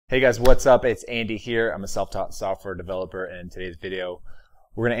Hey guys, what's up? It's Andy here. I'm a self-taught software developer, and in today's video,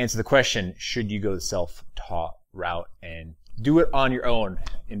 we're going to answer the question, should you go the self-taught route and do it on your own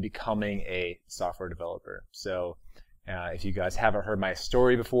in becoming a software developer? So if you guys haven't heard my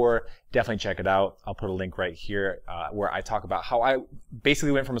story before, definitely check it out. I'll put a link right here where I talk about how I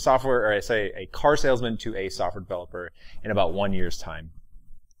basically went from a car salesman to a software developer in about 1 year's time.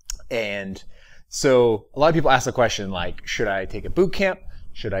 And so a lot of people ask the question like, should I take a boot camp?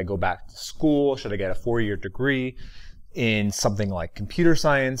 Should I go back to school? Should I get a 4-year degree in something like computer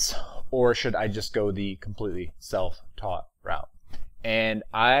science? Or should I just go the completely self-taught route? And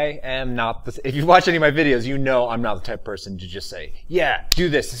I am not if you watch any of my videos, you know I'm not the type of person to just say, yeah, do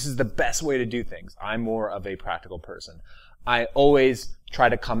this. This is the best way to do things. I'm more of a practical person. I always try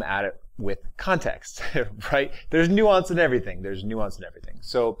to come at it with context, right? There's nuance in everything.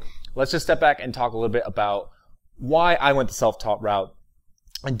 So let's just step back and talk a little bit about why I went the self-taught route.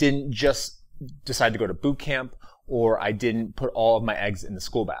 I didn't just decide to go to boot camp, or I didn't put all of my eggs in the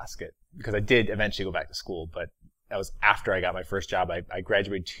school basket, because I did eventually go back to school, but that was after I got my first job. I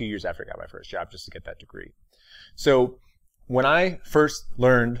graduated 2 years after I got my first job just to get that degree. So when I first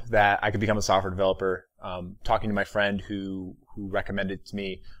learned that I could become a software developer, talking to my friend who recommended it to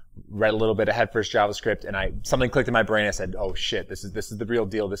me, read a little bit of Head First JavaScript, and something clicked in my brain. I said, oh shit, this is the real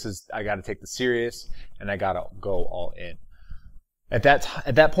deal. I got to take this serious, and I got to go all in. At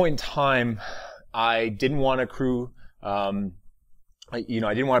that point in time, I didn't want to accrue, I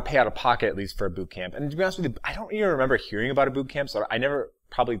didn't want to pay out of pocket, at least for a boot camp. And to be honest with you, I don't even remember hearing about a boot camp, so I never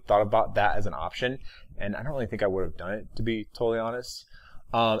probably thought about that as an option. And I don't really think I would have done it, to be totally honest.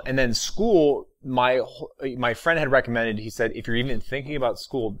 And then school, my friend had recommended, he said, if you're even thinking about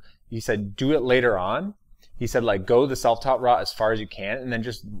school, he said, do it later on. He said, like, go the self-taught route as far as you can, and then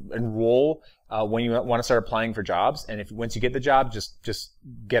just enroll when you want to start applying for jobs. And once you get the job, just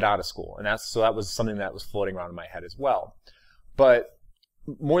get out of school. And that was something that was floating around in my head as well. But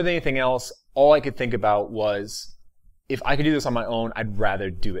more than anything else, all I could think about was, if I could do this on my own, I'd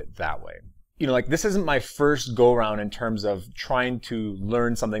rather do it that way. Like, this isn't my first go around in terms of trying to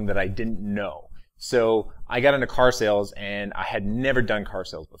learn something that I didn't know. So I got into car sales, and I had never done car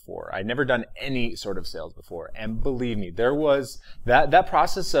sales before. I'd never done any sort of sales before. And believe me, there was that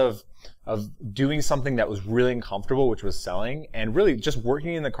process of doing something that was really uncomfortable, which was selling, and really just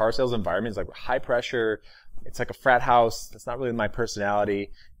working in the car sales environment is like high pressure. It's like a frat house. That's not really my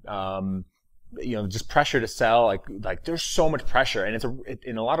personality. Just pressure to sell. Like there's so much pressure, and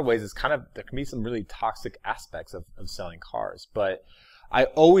in a lot of ways, there can be some really toxic aspects of selling cars. But I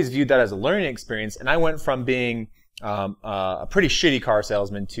always viewed that as a learning experience, and I went from being a pretty shitty car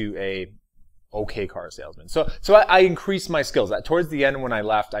salesman to a okay car salesman. So I increased my skills. Towards the end, when I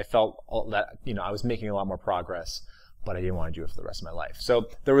left, I felt that I was making a lot more progress, but I didn't want to do it for the rest of my life. So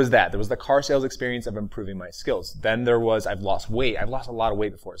there was that. There was the car sales experience of improving my skills. Then I've lost weight. I've lost a lot of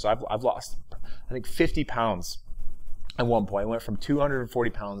weight before. So I've lost, I think, 50 pounds at one point. I went from 240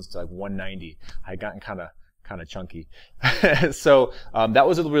 pounds to like 190. I had gotten kind of chunky. So that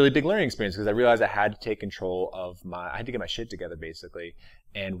was a really big learning experience, because I realized I had to take control of I had to get my shit together, basically,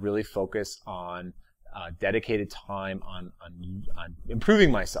 and really focus on dedicated time on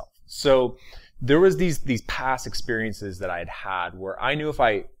improving myself. So there was these past experiences that I had where I knew if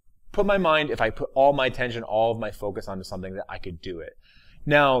I put all my attention, all of my focus onto something, that I could do it.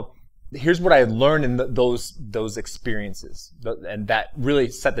 Now, here's what I had learned in those experiences, and that really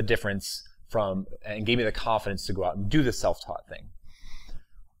set the difference and gave me the confidence to go out and do the self-taught thing.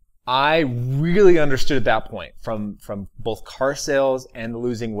 I really understood at that point from both car sales and the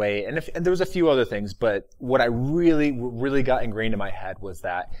losing weight, and there was a few other things, but what I really got ingrained in my head was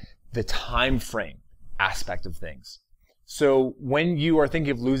that the time frame aspect of things. So when you are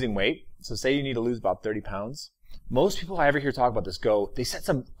thinking of losing weight, so say you need to lose about 30 pounds, most people I ever hear talk about this they set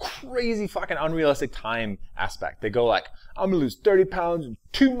some crazy fucking unrealistic time aspect. They go like, I'm gonna lose 30 pounds in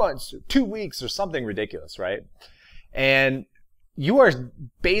 2 months or 2 weeks or something ridiculous, right? And you are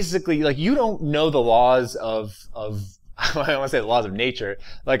basically, like, you don't know the laws of I don't want to say the laws of nature,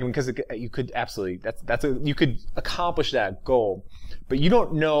 because you could absolutely, you could accomplish that goal, but you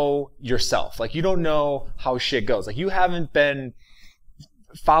don't know yourself. Like, you don't know how shit goes. Like, you haven't been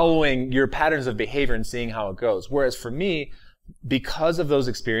following your patterns of behavior and seeing how it goes. Whereas for me, because of those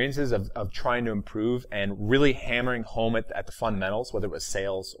experiences of trying to improve and really hammering home at the fundamentals, whether it was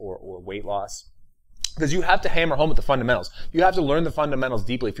sales or weight loss, because you have to hammer home at the fundamentals. You have to learn the fundamentals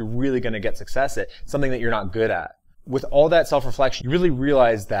deeply if you're really going to get success at something that you're not good at. With all that self-reflection, you really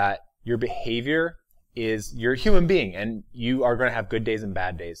realize that your behavior you're a human being, and you are going to have good days and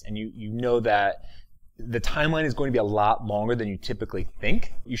bad days. And you know that the timeline is going to be a lot longer than you typically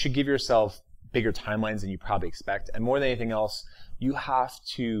think. You should give yourself bigger timelines than you probably expect. And more than anything else, you have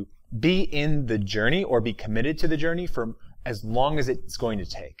to be in the journey or be committed to the journey for as long as it's going to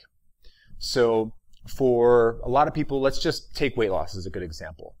take. So for a lot of people, let's just take weight loss as a good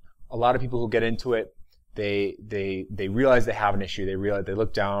example. A lot of people who get into it, they realize they have an issue. They realize they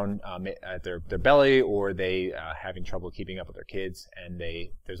look down at their belly, or they having trouble keeping up with their kids, and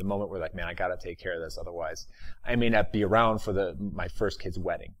there's a moment where like, man, I gotta take care of this, otherwise I may not be around for my first kid's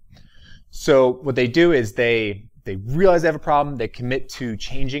wedding. So what they do is they realize they have a problem, they commit to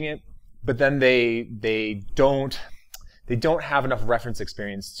changing it, but then they don't have enough reference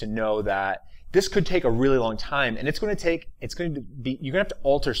experience to know that this could take a really long time, and you're going to have to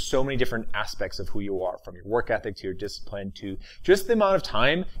alter so many different aspects of who you are, from your work ethic to your discipline to just the amount of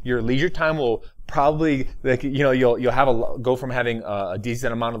time. Your leisure time will probably, like, you'll have go from having a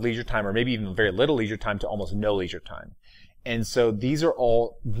decent amount of leisure time, or maybe even very little leisure time, to almost no leisure time. And so these are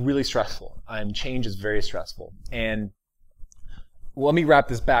all really stressful, and change is very stressful. And let me wrap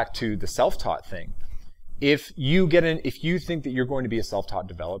this back to the self-taught thing. If you think that you're going to be a self-taught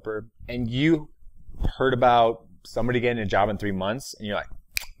developer, and you heard about somebody getting a job in 3 months, and you're like,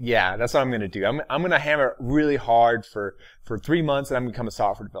 yeah, that's what I'm going to do. I'm going to hammer really hard for 3 months, and I'm going to become a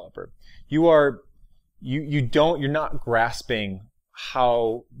software developer. You're not grasping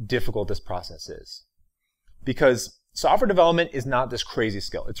how difficult this process is, because software development is not this crazy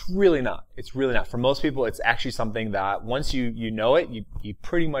skill. It's really not. It's really not. For most people, it's actually something that once you know it, you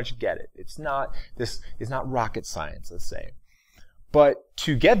pretty much get it. It's not rocket science, let's say. But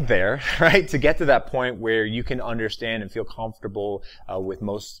to get there, right, to get to that point where you can understand and feel comfortable with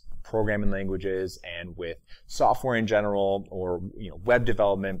most programming languages and with software in general, or web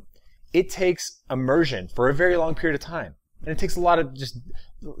development, it takes immersion for a very long period of time. And it takes a lot of just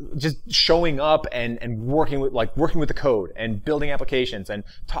showing up and working with the code and building applications and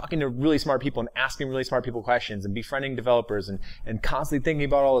talking to really smart people and asking really smart people questions and befriending developers and constantly thinking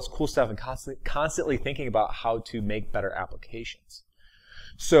about all this cool stuff and constantly thinking about how to make better applications.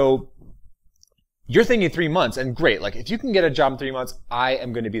 So you're thinking 3 months, and great. Like, if you can get a job in 3 months, I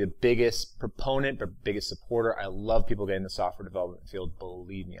am going to be the biggest proponent, the biggest supporter. I love people getting in the software development field.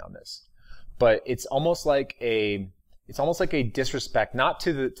 Believe me on this. But it's almost like a disrespect, not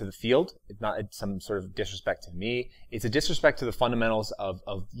to the field. It's not some sort of disrespect to me. It's a disrespect to the fundamentals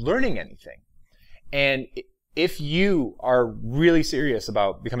of learning anything. And if you are really serious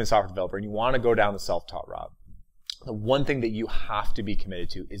about becoming a software developer and you want to go down the self-taught route, the one thing that you have to be committed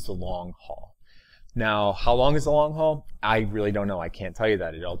to is the long haul. Now, how long is the long haul? I really don't know. I can't tell you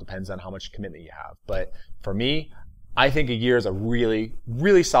that. It all depends on how much commitment you have. But for me, I think a year is a really,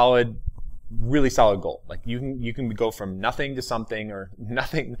 really solid goal. Like, you can go from nothing to something, or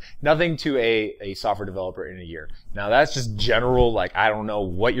nothing to a software developer in a year. Now, that's just general. Like, I don't know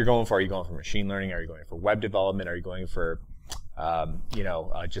what you're going for. Are you going for machine learning? Are you going for web development? Are you going for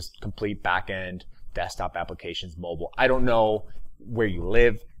just complete back-end desktop applications, mobile? I don't know where you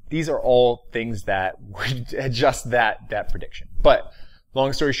live. These are all things that would adjust that prediction. But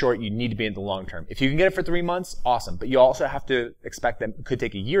long story short, you need to be in the long term. If you can get it for 3 months, awesome. But you also have to expect that it could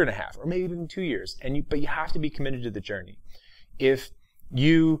take a year and a half, or maybe even 2 years. But you have to be committed to the journey. If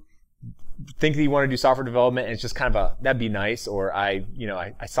you think that you want to do software development and it's just kind of that'd be nice, or I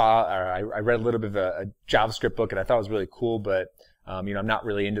read a little bit of a JavaScript book and I thought it was really cool, but I'm not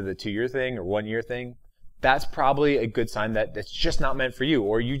really into the 2-year thing or 1-year thing, that's probably a good sign that it's just not meant for you,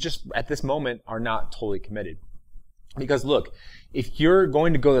 or you just at this moment are not totally committed. Because look, if you're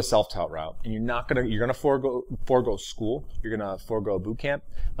going to go the self-taught route and you're gonna forego school, you're gonna forego boot camp,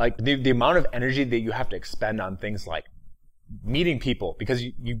 like the amount of energy that you have to expend on things like meeting people, because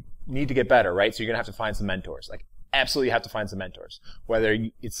you need to get better, right? So you're gonna have to find some mentors. Like, absolutely have to find some mentors, whether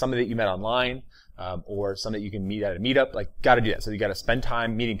it's somebody that you met online, or somebody that you can meet at a meetup. Like, gotta do that. So you gotta spend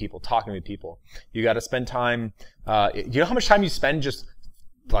time meeting people, talking with people. You gotta spend time, you know how much time you spend just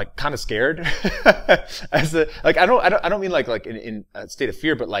like kind of scared I don't mean like in a state of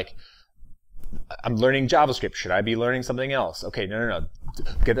fear, but like, I'm learning JavaScript. Should I be learning something else? Okay, no.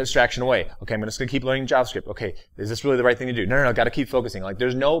 Get the distraction away. Okay, I'm just going to keep learning JavaScript. Okay, is this really the right thing to do? No, got to keep focusing. Like,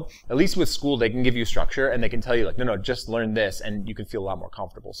 there's no, at least with school, they can give you structure and they can tell you like, no, just learn this, and you can feel a lot more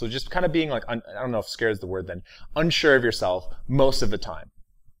comfortable. So just kind of being like, I don't know if scared is the word then, unsure of yourself most of the time,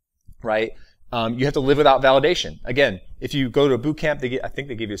 right? You have to live without validation. Again, if you go to a boot camp, I think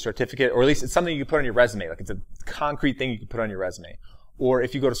they give you a certificate, or at least it's something you can put on your resume. Like, it's a concrete thing you can put on your resume. Or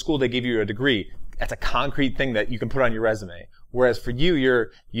if you go to school, they give you a degree. That's a concrete thing that you can put on your resume. Whereas for you,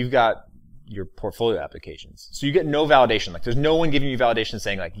 you've got your portfolio applications. So you get no validation. Like there's no one giving you validation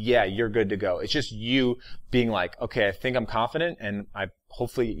saying like, yeah, you're good to go. It's just you being like, okay, I think I'm confident, and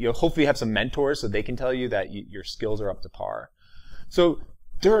hopefully you have some mentors so they can tell you that your skills are up to par. So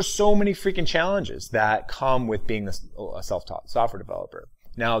there are so many freaking challenges that come with being a self-taught software developer.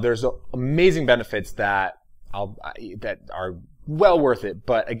 Now there's amazing benefits that are well worth it,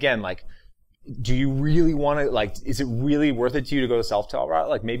 but again, like, do you really want to, like, is it really worth it to you to go the self-taught route?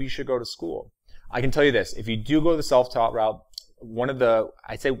 Like, maybe you should go to school. I can tell you this, if you do go the self-taught route,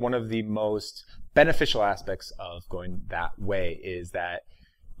 I'd say one of the most beneficial aspects of going that way is that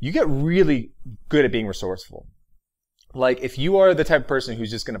you get really good at being resourceful. Like, if you are the type of person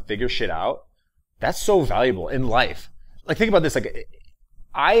who's just going to figure shit out, that's so valuable in life. Like, think about this, like,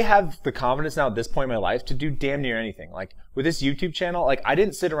 I have the confidence now at this point in my life to do damn near anything. Like with this YouTube channel, like I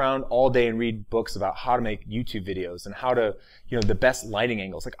didn't sit around all day and read books about how to make YouTube videos and how to, the best lighting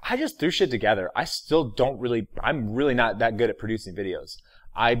angles. Like I just threw shit together. I'm really not that good at producing videos.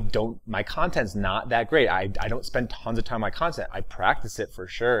 My content's not that great. I don't spend tons of time on my content. I practice it for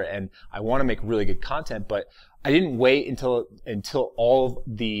sure, and I want to make really good content, but I didn't wait until all of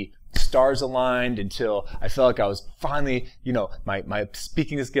the stars aligned, until I felt like I was finally, my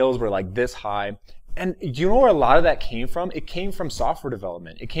speaking skills were like this high. And do you know where a lot of that came from? It came from software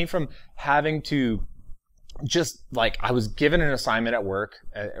development. It came from having to just, like, I was given an assignment at work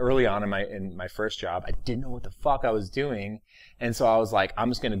early on in my first job. I didn't know what the fuck I was doing. And so I was like, I'm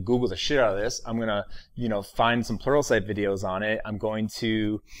just going to Google the shit out of this. I'm going to, find some Pluralsight videos on it. I'm going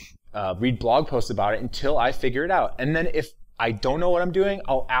to read blog posts about it until I figure it out. And then if I don't know what I'm doing,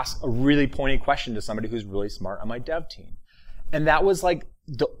 I'll ask a really pointed question to somebody who's really smart on my dev team. And that was like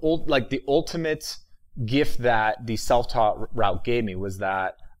the ultimate gift that the self-taught route gave me, was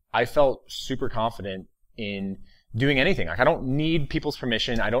that I felt super confident in doing anything. Like I don't need people's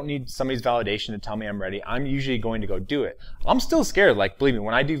permission. I don't need somebody's validation to tell me I'm ready. I'm usually going to go do it. I'm still scared. Like, believe me,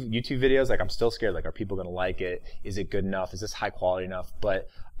 when I do YouTube videos, like I'm still scared. Like, are people going to like it? Is it good enough? Is this high quality enough? But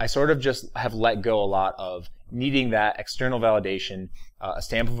I sort of just have let go a lot of needing that external validation, a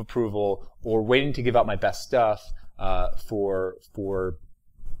stamp of approval, or waiting to give out my best stuff for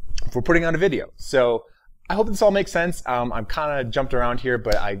putting on a video. So I hope this all makes sense. I'm kind of jumped around here,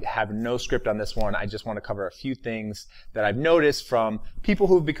 but I have no script on this one. I just want to cover a few things that I've noticed from people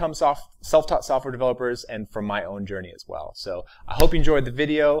who've become self-taught software developers and from my own journey as well. So I hope you enjoyed the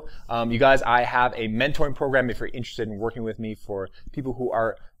video. You guys, I have a mentoring program if you're interested in working with me for people who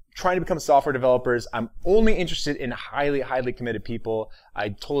are trying to become software developers. I'm only interested in highly, highly committed people. I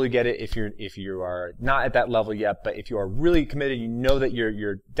totally get it if you are not at that level yet, but if you are really committed, you know that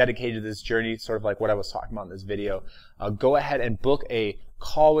you're dedicated to this journey, sort of like what I was talking about in this video, go ahead and book a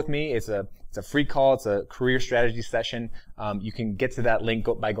call with me. It's a free call. It's a career strategy session. You can get to that link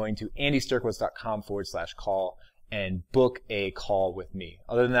by going to andysturkowitz.com/call and book a call with me.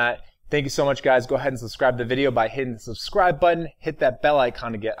 Other than that, thank you so much, guys. Go ahead and subscribe to the video by hitting the subscribe button. Hit that bell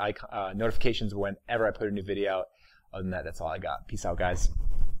icon to get notifications whenever I put a new video out. Other than that, that's all I got. Peace out, guys.